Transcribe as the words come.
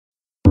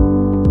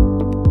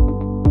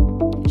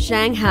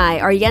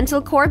Shanghai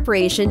Oriental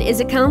Corporation is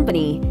a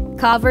company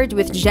covered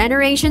with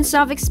generations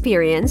of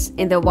experience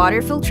in the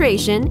water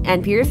filtration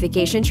and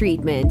purification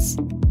treatments,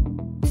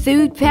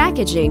 food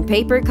packaging,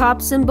 paper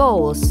cups and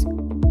bowls,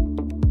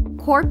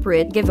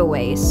 corporate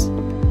giveaways,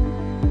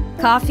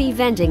 coffee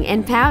vending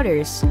and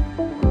powders,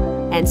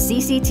 and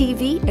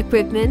CCTV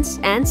equipments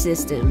and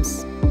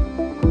systems.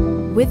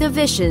 With a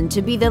vision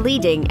to be the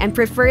leading and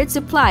preferred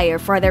supplier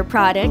for their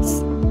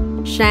products,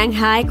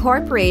 Shanghai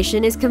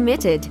Corporation is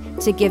committed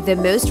to give the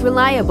most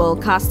reliable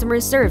customer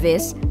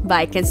service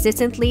by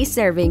consistently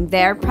serving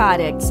their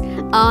products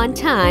on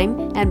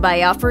time and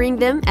by offering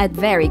them at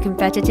very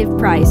competitive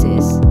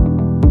prices.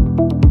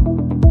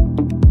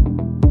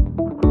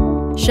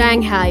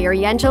 Shanghai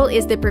Oriental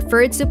is the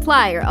preferred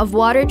supplier of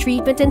water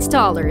treatment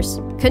installers,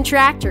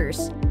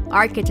 contractors,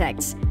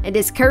 architects, and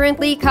is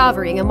currently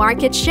covering a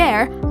market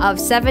share of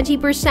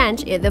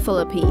 70% in the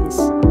Philippines.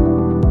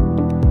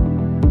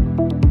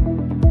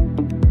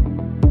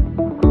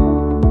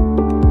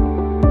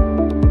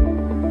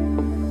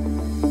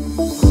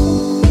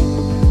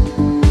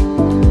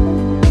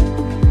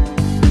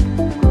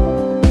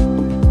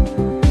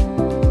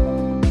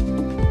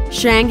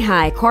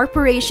 Shanghai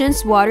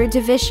Corporation's Water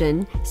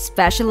Division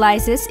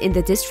specializes in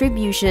the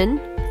distribution,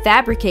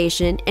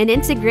 fabrication, and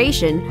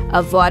integration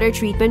of water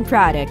treatment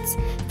products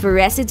for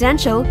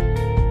residential,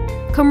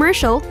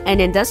 commercial,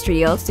 and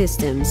industrial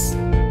systems.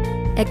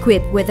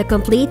 Equipped with a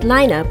complete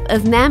lineup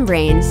of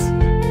membranes,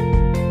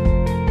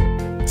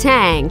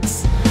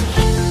 tanks,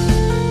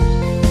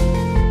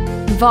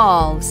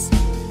 valves,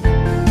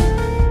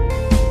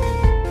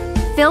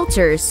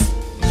 filters,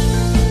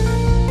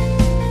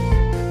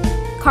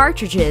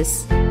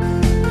 cartridges,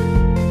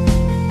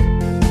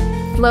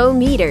 flow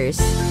meters,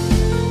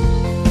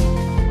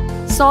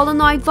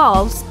 solenoid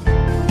valves,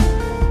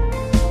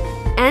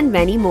 and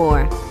many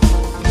more.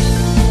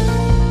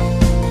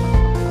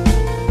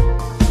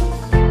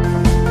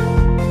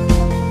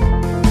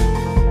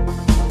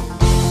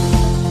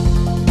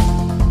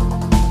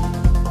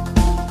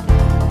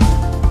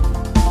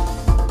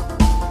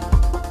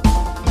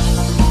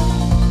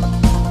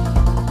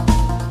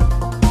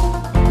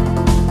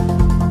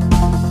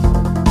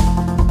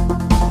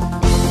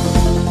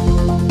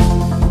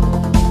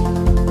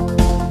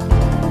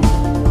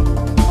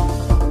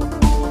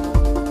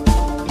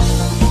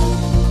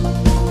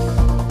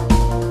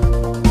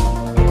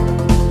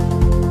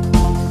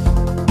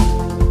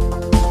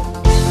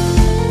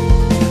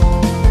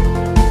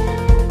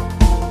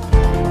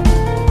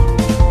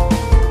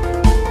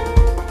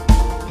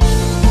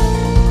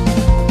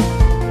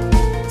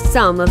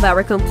 Some of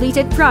our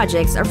completed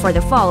projects are for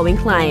the following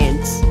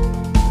clients.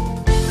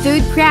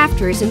 Food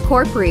Crafters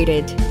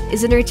Incorporated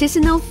is an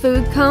artisanal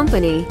food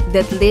company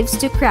that lives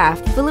to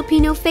craft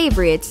Filipino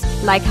favorites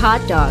like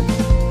hot dog,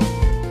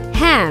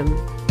 ham,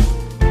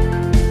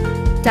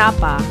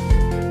 tapa,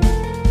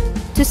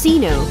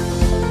 tocino,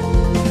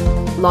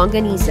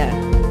 longaniza,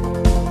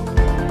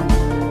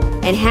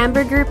 and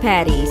hamburger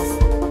patties.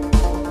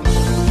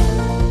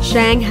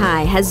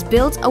 Shanghai has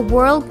built a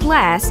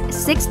world-class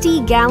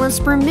 60 gallons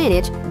per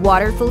minute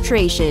water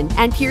filtration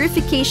and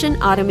purification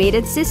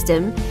automated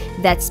system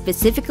that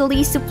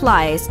specifically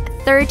supplies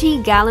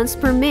 30 gallons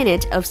per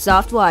minute of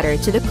soft water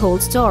to the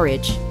cold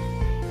storage,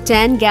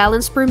 10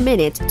 gallons per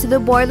minute to the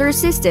boiler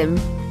system,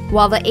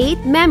 while the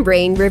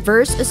 8-membrane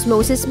reverse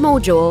osmosis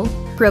module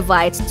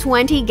provides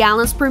 20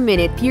 gallons per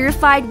minute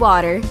purified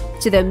water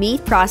to the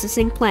meat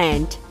processing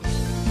plant.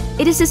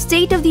 It is a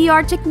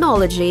state-of-the-art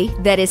technology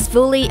that is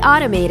fully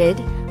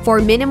automated for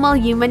minimal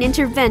human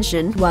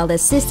intervention while the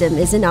system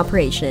is in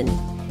operation.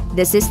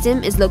 The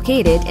system is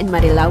located in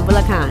Marilao,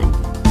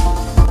 Bulacan.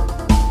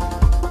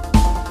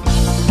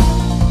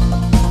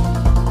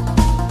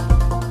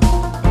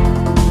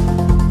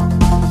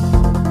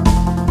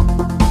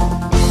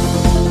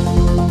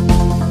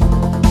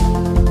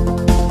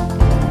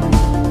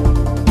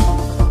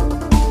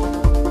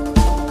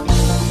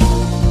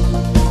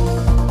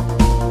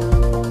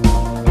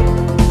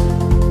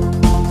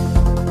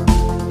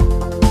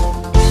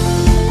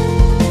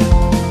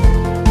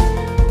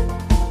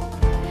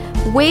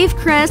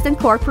 Wavecrest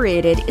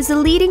Incorporated is a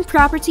leading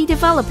property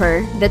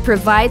developer that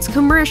provides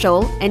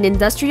commercial and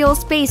industrial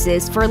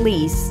spaces for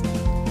lease.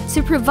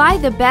 To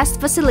provide the best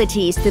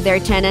facilities to their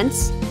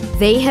tenants,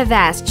 they have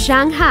asked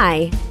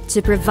Shanghai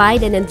to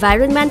provide an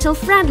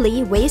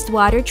environmental-friendly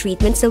wastewater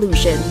treatment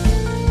solution.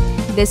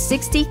 The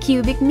 60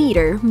 cubic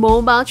meter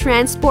mobile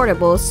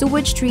transportable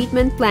sewage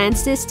treatment plant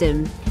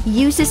system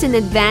uses an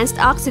advanced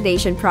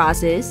oxidation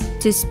process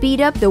to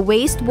speed up the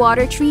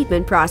wastewater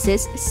treatment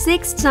process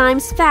 6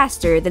 times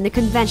faster than the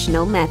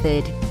conventional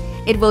method.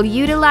 It will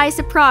utilize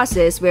a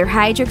process where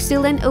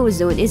hydroxyl and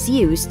ozone is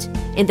used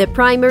in the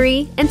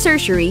primary and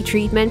tertiary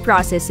treatment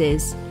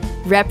processes,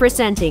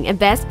 representing a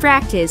best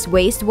practice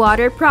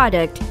wastewater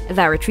product of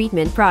our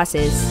treatment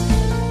process,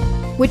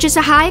 which is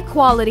a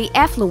high-quality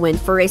effluent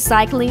for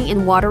recycling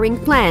in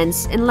watering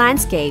plants and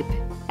landscape,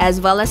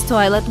 as well as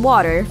toilet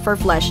water for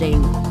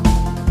flushing.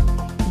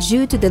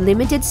 Due to the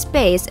limited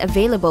space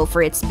available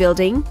for its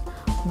building,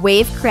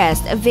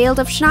 Wavecrest availed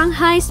of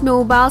Shanghai's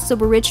mobile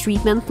sewerage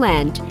treatment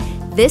plant.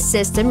 This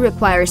system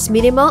requires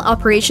minimal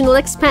operational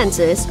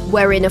expenses,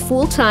 wherein a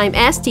full-time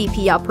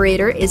STP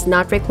operator is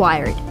not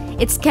required.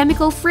 It's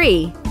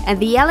chemical-free, and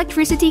the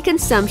electricity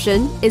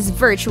consumption is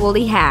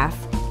virtually half,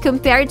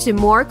 compared to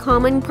more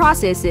common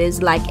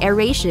processes like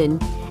aeration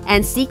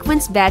and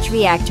sequence batch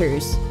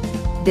reactors.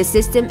 The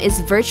system is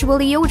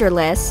virtually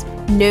odorless.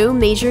 No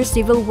major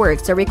civil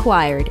works are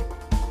required.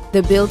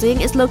 The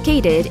building is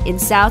located in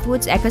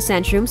Southwoods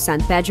Ecocentrum,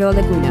 San Pedro,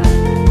 Laguna.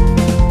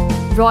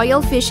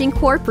 Royal Fishing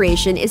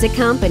Corporation is a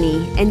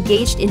company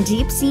engaged in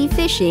deep-sea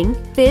fishing,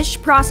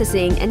 fish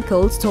processing, and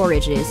cold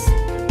storages.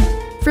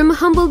 From a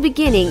humble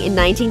beginning in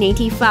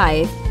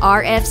 1985,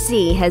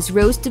 RFC has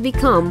rose to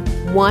become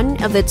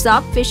one of the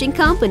top fishing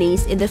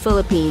companies in the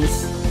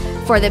Philippines.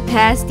 For the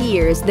past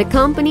years, the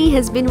company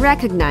has been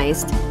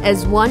recognized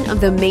as one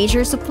of the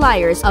major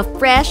suppliers of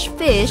fresh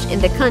fish in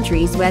the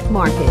country's wet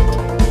market.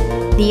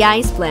 The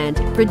ice plant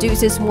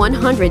produces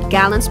 100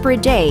 gallons per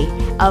day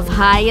of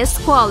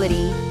highest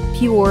quality,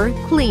 pure,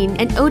 clean,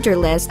 and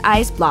odorless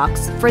ice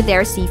blocks for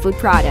their seafood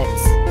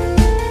products.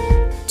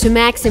 To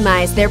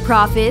maximize their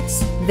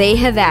profits, they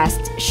have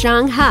asked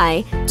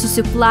Shanghai to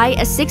supply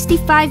a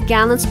 65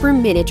 gallons per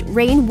minute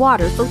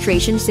rainwater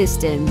filtration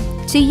system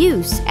to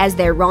use as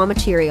their raw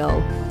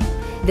material.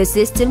 The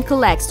system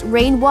collects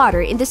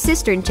rainwater in the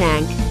cistern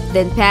tank,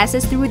 then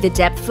passes through the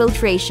depth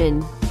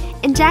filtration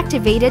and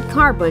activated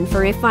carbon for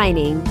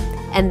refining,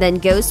 and then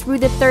goes through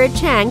the third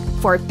tank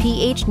for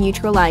pH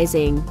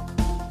neutralizing.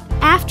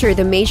 After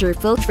the major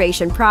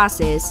filtration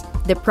process,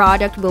 the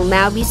product will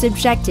now be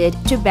subjected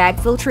to bag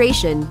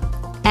filtration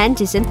and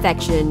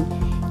disinfection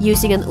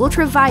using an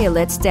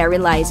ultraviolet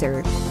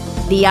sterilizer.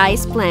 The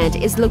ice plant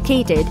is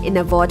located in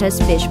Avota's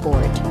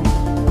Fishport.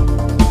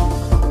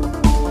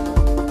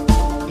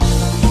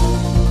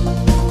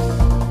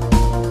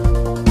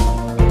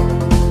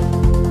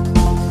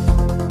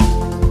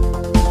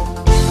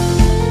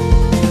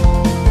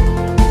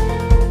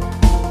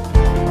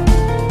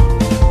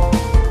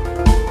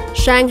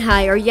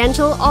 Shanghai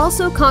Oriental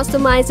also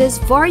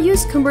customizes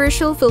various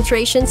commercial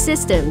filtration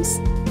systems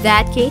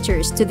that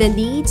caters to the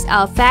needs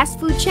of fast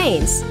food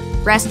chains,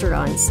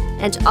 restaurants,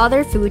 and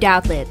other food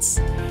outlets.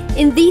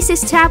 In these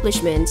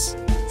establishments,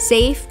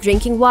 safe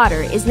drinking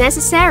water is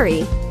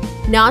necessary,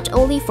 not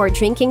only for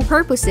drinking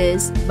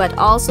purposes, but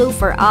also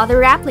for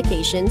other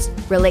applications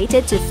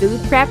related to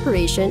food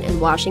preparation and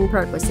washing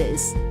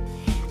purposes.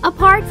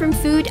 Apart from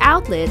food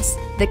outlets,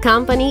 the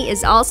company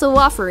is also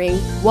offering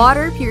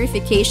water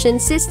purification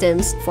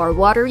systems for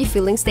water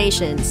refilling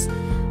stations.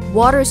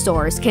 Water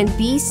stores can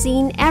be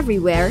seen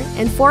everywhere,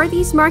 and for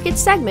this market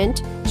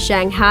segment,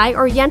 Shanghai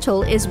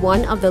Oriental is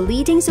one of the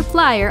leading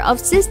supplier of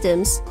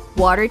systems,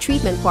 water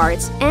treatment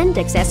parts, and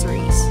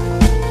accessories.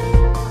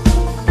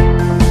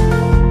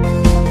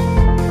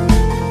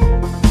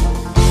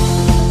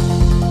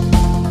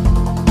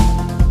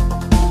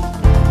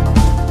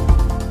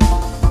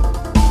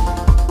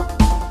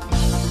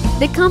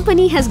 The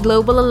company has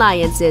global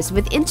alliances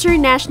with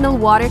international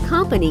water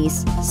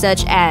companies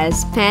such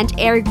as Pant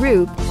Air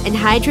Group and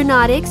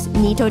Hydronautics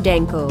Nito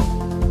Denko.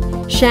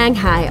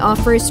 Shanghai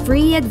offers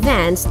free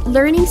advanced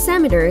learning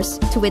seminars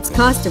to its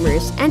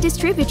customers and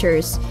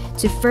distributors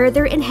to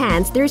further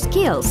enhance their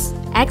skills,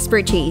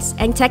 expertise,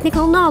 and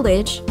technical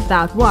knowledge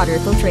about water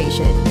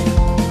filtration.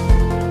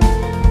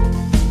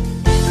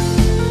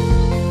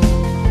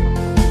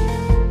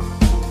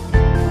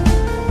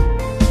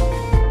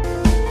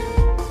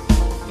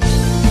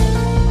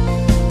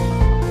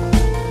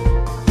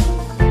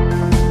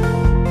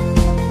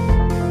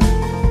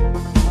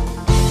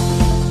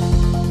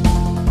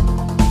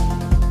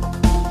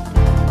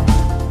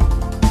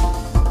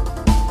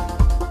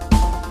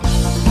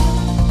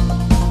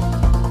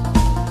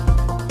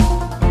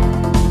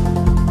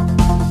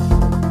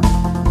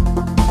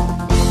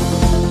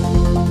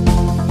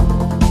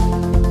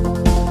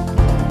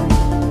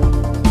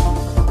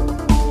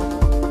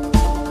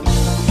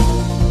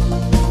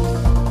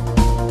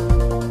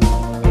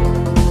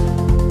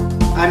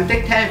 I'm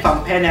Dick Tan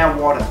from Pan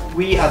Water.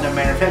 We are the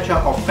manufacturer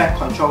of fat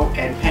control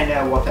and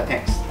Pan water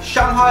tanks.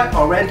 Shanghai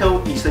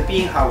Oriental is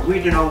being a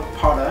regional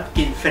partner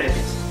in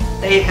Philippines.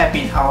 They have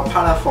been our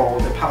partner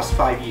for the past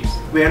 5 years.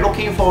 We are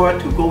looking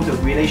forward to grow the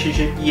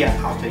relationship year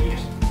after year.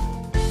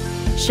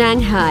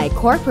 Shanghai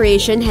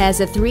Corporation has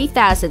a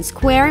 3,000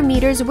 square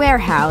meters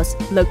warehouse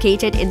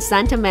located in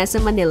Santa Mesa,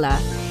 Manila,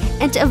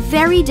 and a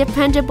very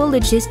dependable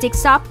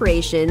logistics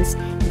operations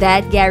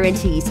that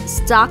guarantees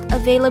stock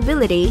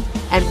availability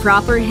and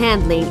proper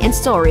handling and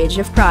storage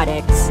of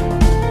products.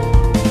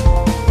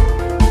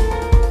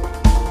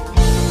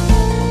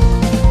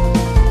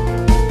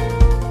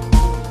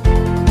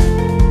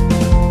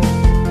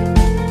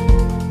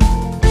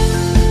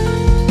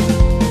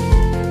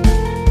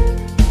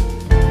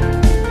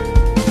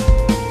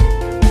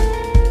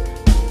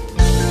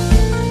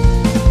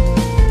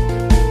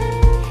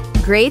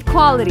 Great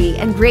quality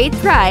and great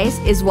price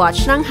is what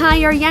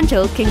Shanghai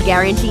Oriental can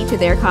guarantee to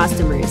their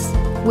customers.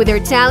 With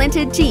our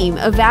talented team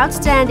of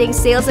outstanding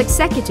sales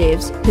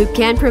executives who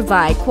can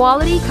provide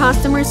quality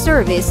customer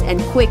service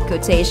and quick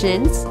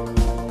quotations,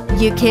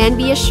 you can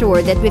be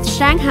assured that with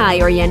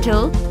Shanghai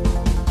Oriental,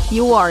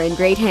 you are in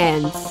great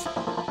hands.